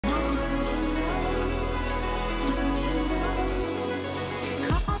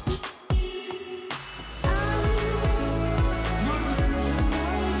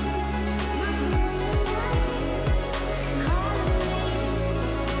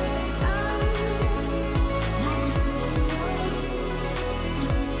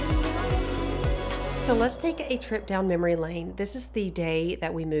So let's take a trip down memory lane. This is the day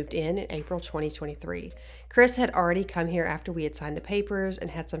that we moved in April 2023. Chris had already come here after we had signed the papers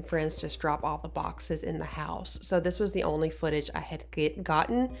and had some friends just drop all the boxes in the house. So this was the only footage I had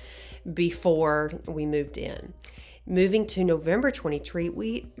gotten before we moved in. Moving to November 2023,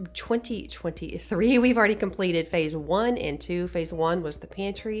 we've already completed phase 1 and 2. Phase 1 was the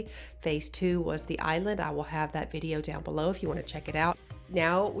pantry. Phase 2 was the island. I will have that video down below if you want to check it out.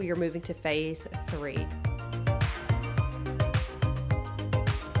 Now we are moving to phase 3.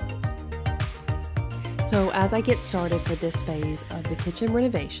 So as I get started for this phase of the kitchen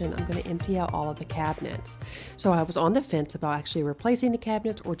renovation, I'm going to empty out all of the cabinets. So I was on the fence about actually replacing the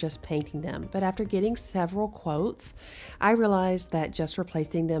cabinets or just painting them. But after getting several quotes, I realized that just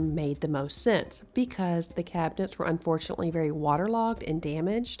replacing them made the most sense because the cabinets were unfortunately very waterlogged and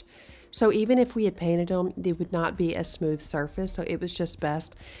damaged. So even if we had painted them, they would not be a smooth surface. So it was just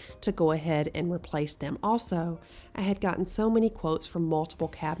best to go ahead and replace them. Also, I had gotten so many quotes from multiple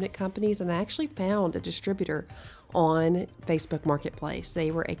cabinet companies, and I actually found a distributor on Facebook Marketplace.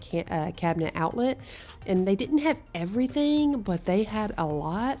 They were a cabinet outlet, and they didn't have everything, but they had a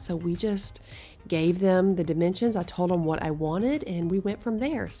lot. So we just gave them the dimensions. I told them what I wanted, and we went from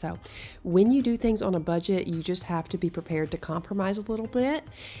there. So when you do things on a budget, you just have to be prepared to compromise a little bit,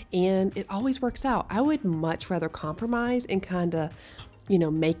 and it always works out. I would much rather compromise and kind of,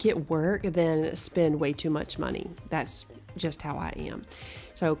 make it work than spend way too much money. That's just how I am.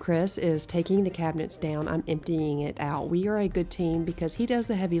 So Chris is taking the cabinets down. I'm emptying it out. We are a good team because he does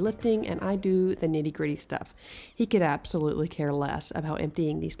the heavy lifting and I do the nitty-gritty stuff. He could absolutely care less about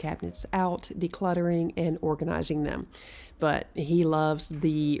emptying these cabinets out, decluttering, and organizing them. But he loves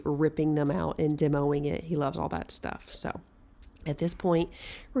the ripping them out and demoing it. He loves all that stuff. So at this point,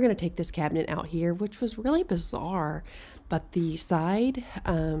 we're going to take this cabinet out here, which was really bizarre, but the side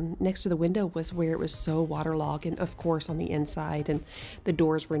next to the window was where it was so waterlogged, and of course on the inside, and the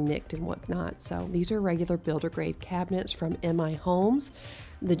doors were nicked and whatnot. So these are regular builder grade cabinets from MI Homes.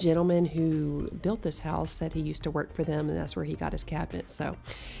 The gentleman who built this house said he used to work for them, and that's where he got his cabinets. So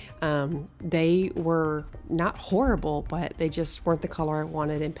they were not horrible, but they just weren't the color I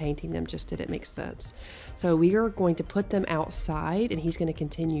wanted, and painting them just didn't make sense. So we are going to put them outside, and he's going to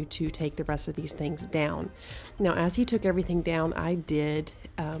continue to take the rest of these things down. Now, as he took everything down, I did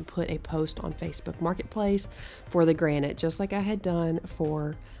put a post on Facebook Marketplace for the granite, just like I had done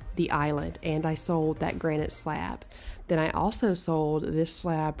for the island, and I sold that granite slab. Then I also sold this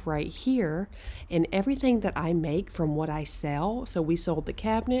slab right here, and everything that I make from what I sell. So we sold the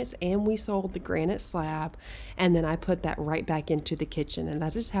cabinets and we sold the granite slab, and then I put that right back into the kitchen, and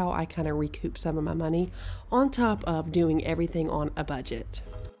that is how I kind of recoup some of my money on top of doing everything on a budget.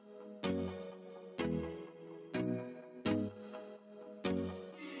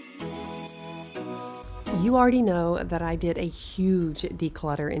 You already know that I did a huge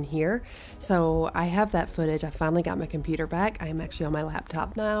declutter in here, so I have that footage. I finally got my computer back. I am actually on my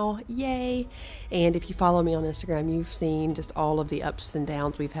laptop now, yay! And if you follow me on Instagram, you've seen just all of the ups and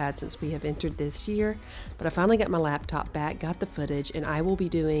downs we've had since we have entered this year. But I finally got my laptop back, got the footage, and I will be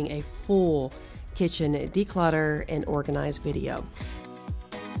doing a full kitchen declutter and organize video.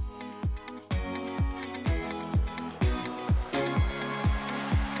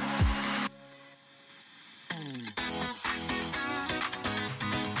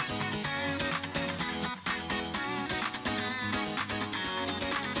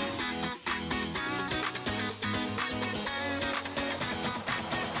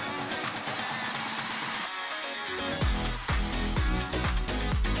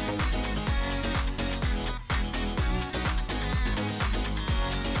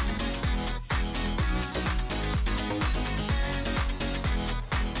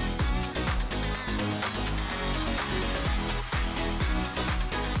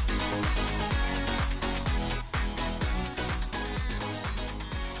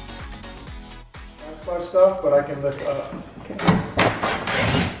 My stuff, but I can look up.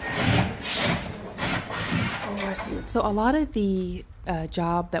 So a lot of the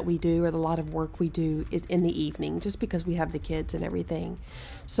job that we do, or a lot of work we do, is in the evening, just because we have the kids and everything.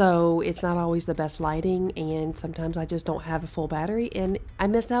 So it's not always the best lighting, and sometimes I just don't have a full battery, and I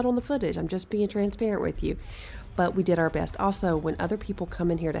miss out on the footage. I'm just being transparent with you. But we did our best. Also, when other people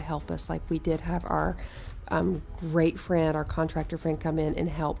come in here to help us, like we did have our great friend, our contractor friend, come in and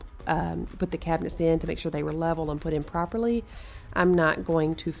help put the cabinets in to make sure they were level and put in properly. I'm not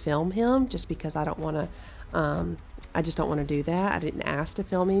going to film him just because I don't want to, I just don't want to do that. I didn't ask to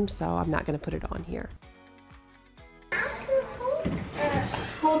film him, so I'm not going to put it on here.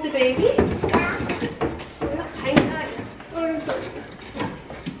 Hold the baby. Hang tight.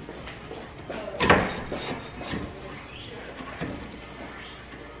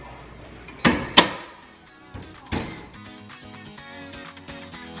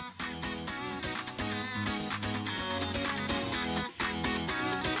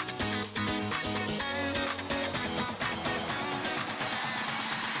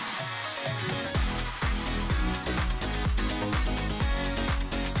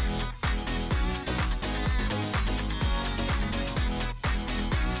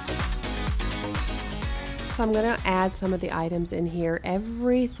 So I'm going to add some of the items in here.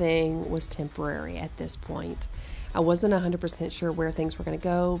 Everything was temporary at this point. I wasn't 100% sure where things were going to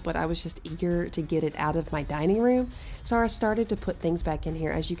go, but I was just eager to get it out of my dining room. So I started to put things back in here.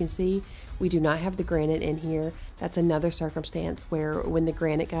 As you can see, we do not have the granite in here. That's another circumstance where when the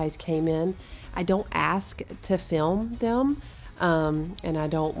granite guys came in, I don't ask to film them, and I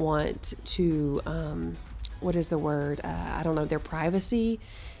don't want to, what is the word? I don't know, their privacy.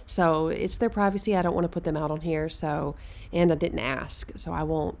 So it's their privacy. I don't want to put them out on here. So, and I didn't ask, so I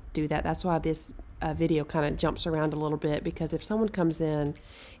won't do that. That's why this video kind of jumps around a little bit, because if someone comes in,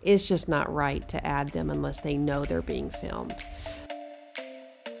 it's just not right to add them unless they know they're being filmed.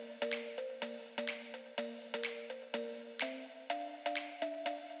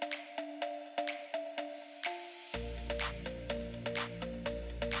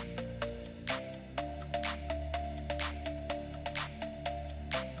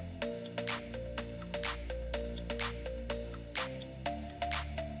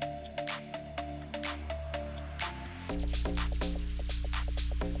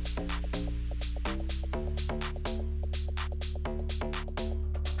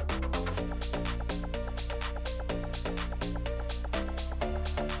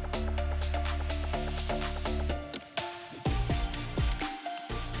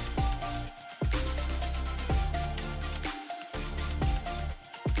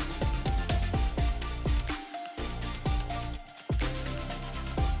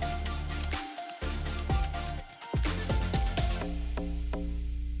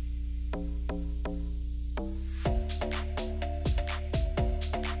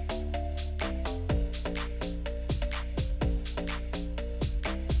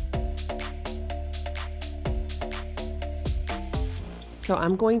 So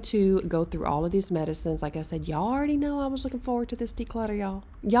I'm going to go through all of these medicines. Like I said, y'all already know I was looking forward to this declutter, y'all.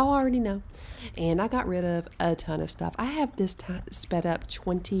 Y'all already know. And I got rid of a ton of stuff. I have this sped up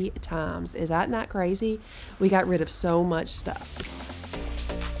 20 times. Is that not crazy? We got rid of so much stuff.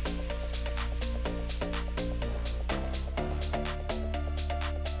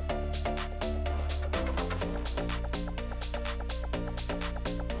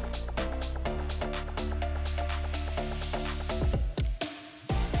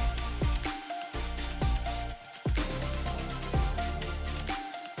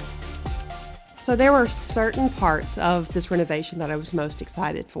 So there were certain parts of this renovation that I was most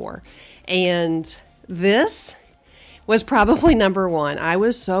excited for, and this was probably number one. I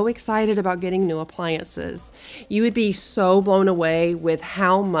was so excited about getting new appliances. You would be so blown away with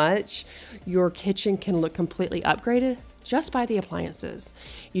how much your kitchen can look completely upgraded just by the appliances.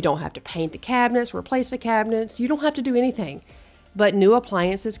 You don't have to paint the cabinets, replace the cabinets. You don't have to do anything, but new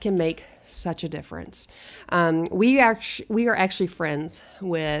appliances can make such a difference. We are actually friends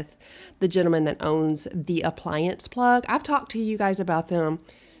with the gentleman that owns the Appliance Plug. I've talked to you guys about them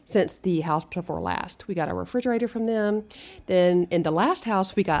since the house before last. We got a refrigerator from them. Then in the last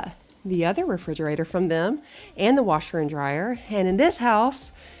house, we got the other refrigerator from them and the washer and dryer. And in this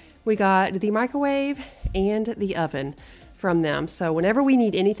house, we got the microwave and the oven from them. So whenever we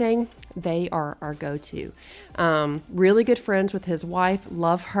need anything, they are our go-to. Really good friends with his wife,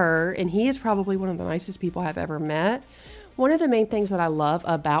 love her, and he is probably one of the nicest people I've ever met. One of the main things that I love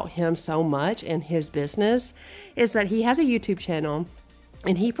about him so much and his business is that he has a YouTube channel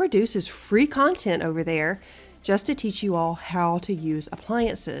and he produces free content over there just to teach you all how to use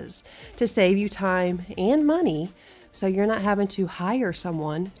appliances to save you time and money, so you're not having to hire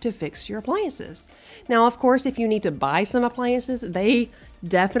someone to fix your appliances. Now, of course, if you need to buy some appliances, they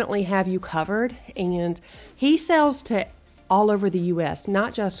definitely have you covered, and he sells to all over the US,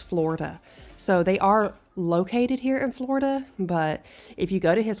 not just Florida. So they are located here in Florida, but if you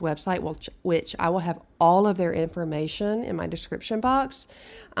go to his website, which I will have all of their information in my description box,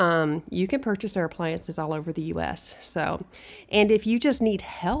 you can purchase their appliances all over the US. So, and if you just need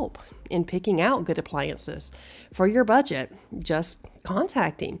help in picking out good appliances for your budget, just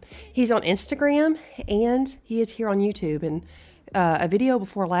contact him. He's on Instagram and he is here on YouTube. And a video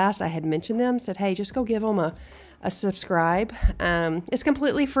before last, I had mentioned them, said, hey, just go give them a subscribe. It's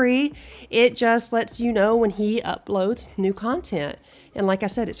completely free. It just lets you know when he uploads new content. And like I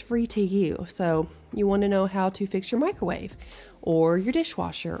said, it's free to you. So you want to know how to fix your microwave or your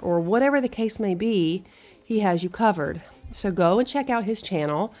dishwasher or whatever the case may be, he has you covered. So go and check out his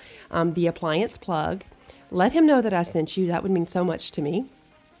channel, The Appliance Plug. Let him know that I sent you. That would mean so much to me.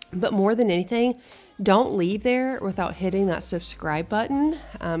 But more than anything, don't leave there without hitting that subscribe button.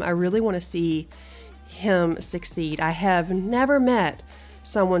 I really want to see him succeed. I have never met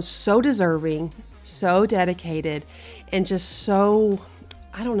someone so deserving, so dedicated, and just so,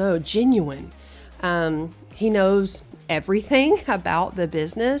 I don't know, genuine. He knows everything about the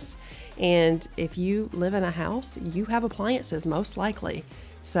business. And if you live in a house, you have appliances most likely.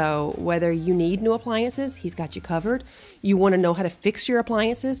 So whether you need new appliances, he's got you covered. You want to know how to fix your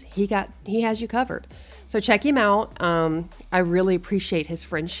appliances, he has you covered. So check him out. I really appreciate his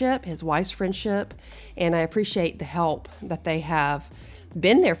friendship, his wife's friendship, and I appreciate the help that they have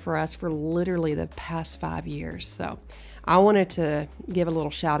been there for us for literally the past 5 years. So I wanted to give a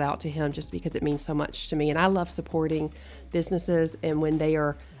little shout out to him just because it means so much to me. And I love supporting businesses, and when they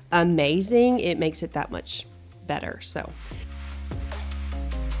are amazing, it makes it that much better. So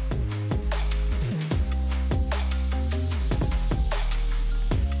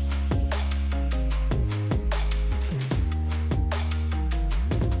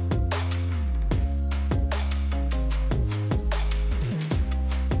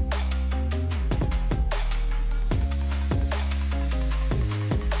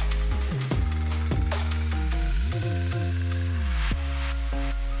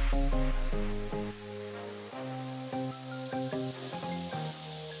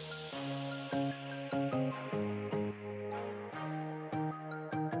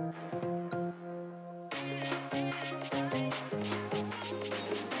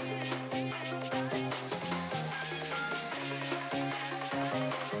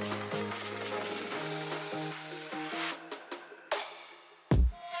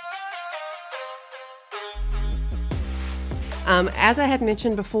as I had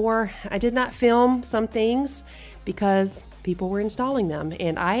mentioned before, I did not film some things because people were installing them.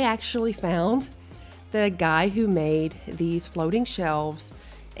 And I actually found the guy who made these floating shelves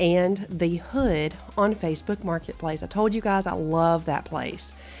and the hood on Facebook Marketplace. I told you guys I love that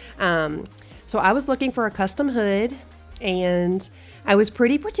place. So I was looking for a custom hood, and I was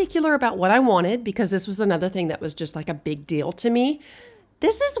pretty particular about what I wanted because this was another thing that was just like a big deal to me.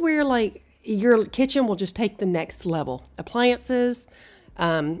 This is where like your kitchen will just take the next level. Appliances,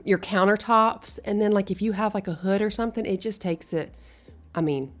 your countertops, and then like if you have like a hood or something, it just takes it, I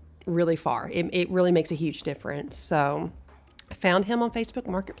mean, really far. It really makes a huge difference. So I found him on Facebook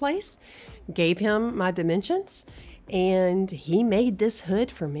Marketplace, gave him my dimensions, and he made this hood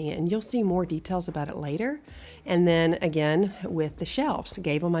for me. And you'll see more details about it later. And then again with the shelves,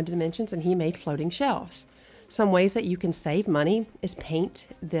 gave him my dimensions, and he made floating shelves. Some ways that you can save money is paint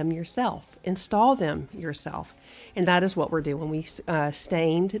them yourself, install them yourself. And that is what we're doing. We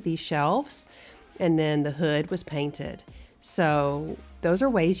stained these shelves, and then the hood was painted. So those are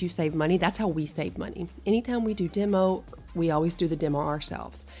ways you save money. That's how we save money. Anytime we do demo, we always do the demo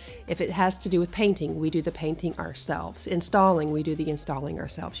ourselves. If it has to do with painting, we do the painting ourselves. Installing, we do the installing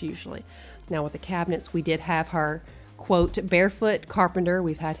ourselves usually. Now with the cabinets, we did have our quote, barefoot carpenter.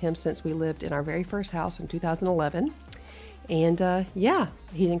 We've had him since we lived in our very first house in 2011. And yeah,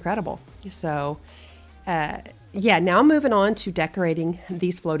 he's incredible. So yeah, now I'm moving on to decorating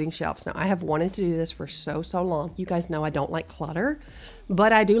these floating shelves. Now I have wanted to do this for so long. You guys know I don't like clutter,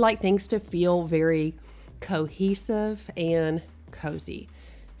 but I do like things to feel very cohesive and cozy.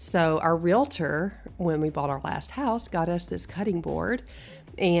 So our realtor, when we bought our last house, got us this cutting board,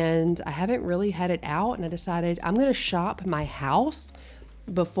 and I haven't really had it out, and I decided I'm going to shop my house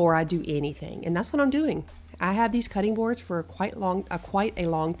before I do anything. And that's what I'm doing. I have these cutting boards for quite a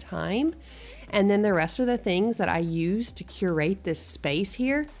long time. And then the rest of the things that I use to curate this space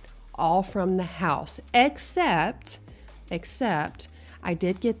here, all from the house, except I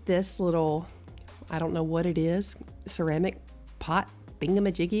did get this little, I don't know what it is, ceramic pot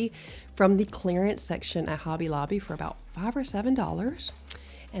thingamajiggy from the clearance section at Hobby Lobby for about $5 or $7.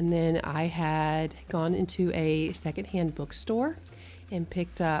 And then I had gone into a secondhand bookstore and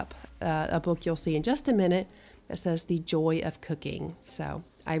picked up a book you'll see in just a minute that says The Joy of Cooking. So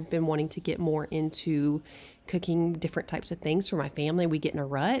I've been wanting to get more into cooking different types of things for my family. We get in a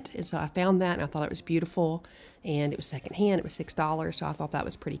rut. And so I found that, and I thought it was beautiful, and it was secondhand. It was $6. So I thought that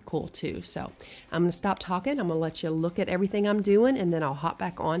was pretty cool too. So I'm going to stop talking. I'm going to let you look at everything I'm doing, and then I'll hop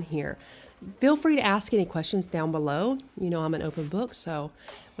back on here. Feel free to ask any questions down below. You know, I'm an open book, so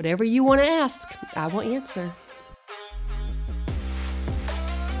whatever you want to ask, I will answer.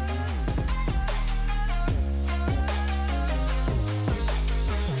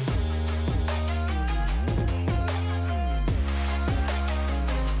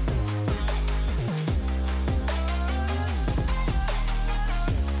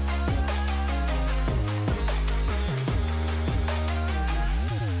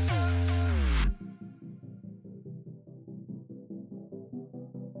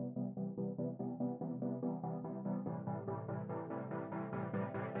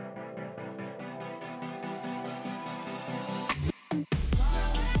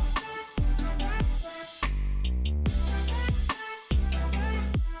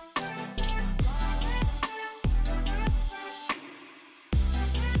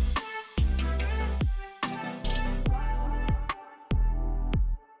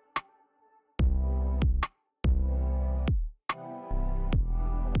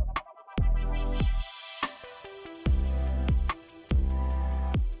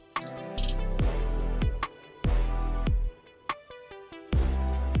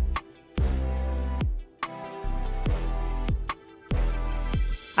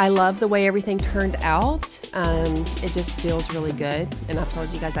 I love the way everything turned out. It just feels really good. And I've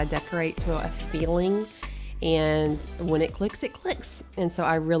told you guys I decorate to a feeling, and when it clicks, it clicks. And so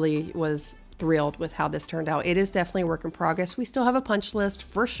I really was thrilled with how this turned out. It is definitely a work in progress. We still have a punch list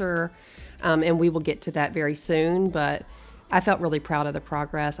for sure, and we will get to that very soon, but I felt really proud of the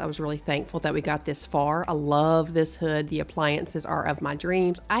progress. I was really thankful that we got this far. I love this hood. The appliances are of my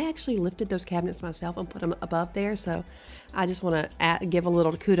dreams. I actually lifted those cabinets myself and put them above there, so I just want to give a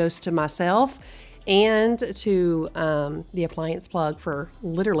little kudos to myself and to the appliance plug for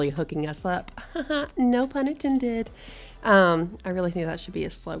literally hooking us up. No pun intended. I really think that should be a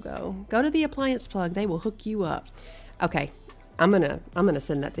slogan. Go to the appliance plug. They will hook you up. Okay. I'm gonna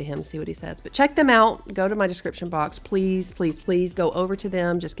send that to him and see what he says. But check them out. Go to my description box. Please, please, please go over to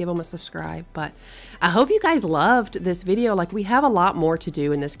them. Just give them a subscribe. But I hope you guys loved this video. Like, we have a lot more to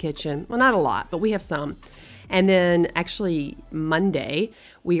do in this kitchen. Well, not a lot, but we have some. And then actually Monday,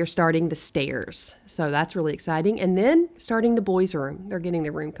 we are starting the stairs. So that's really exciting. And then starting the boys' room. They're getting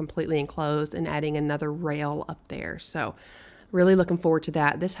the room completely enclosed and adding another rail up there. So really looking forward to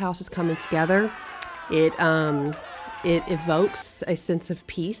that. This house is coming together. It evokes a sense of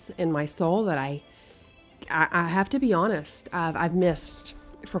peace in my soul that I have to be honest, I've missed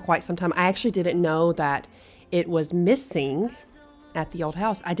for quite some time. I actually didn't know that it was missing at the old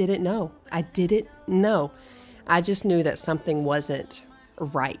house. I didn't know. I just knew that something wasn't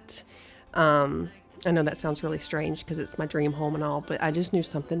right. I know that sounds really strange because it's my dream home and all, but I just knew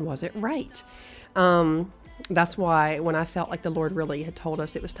something wasn't right. That's why when I felt like the Lord really had told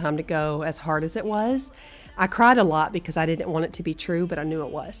us it was time to go, as hard as it was, I cried a lot because I didn't want it to be true, but I knew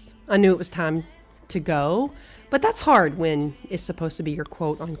it was. I knew it was time to go, but that's hard when it's supposed to be your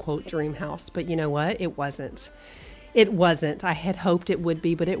quote unquote dream house. But you know what? It wasn't. It wasn't. I had hoped it would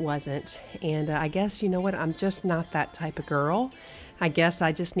be, but it wasn't. And I guess, you know what? I'm just not that type of girl. I guess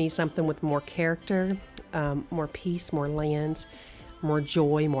I just need something with more character, more peace, more land, more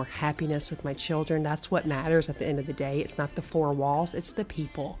joy, more happiness with my children. That's what matters at the end of the day. It's not the four walls, it's the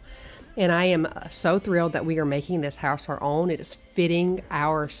people. And I am so thrilled that we are making this house our own. It is fitting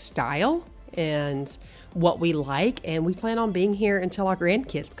our style and what we like, and we plan on being here until our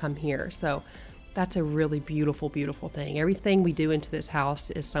grandkids come here. So that's a really beautiful, beautiful thing. Everything we do into this house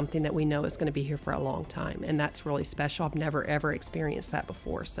is something that we know is going to be here for a long time, and that's really special. I've never ever experienced that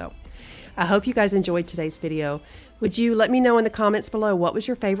before. So I hope you guys enjoyed today's video. Would you let me know in the comments below what was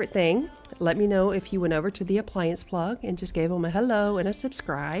your favorite thing? Let me know if you went over to the appliance plug and just gave them a hello and a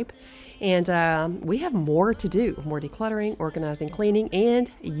subscribe. And we have more to do, more decluttering, organizing, cleaning, and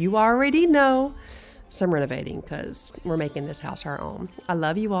you already know, some renovating, because we're making this house our own. I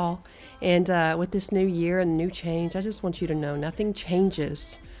love you all. And with this new year and new change, I just want you to know nothing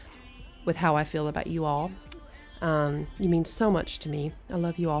changes with how I feel about you all. You mean so much to me. I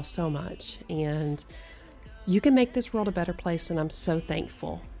love you all so much. And you can make this world a better place, and I'm so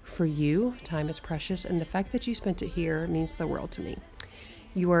thankful for you. Time is precious, and the fact that you spent it here means the world to me.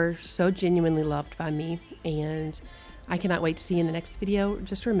 You are so genuinely loved by me, and I cannot wait to see you in the next video.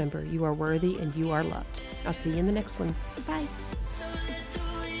 Just remember, you are worthy and you are loved. I'll see you in the next one. Bye.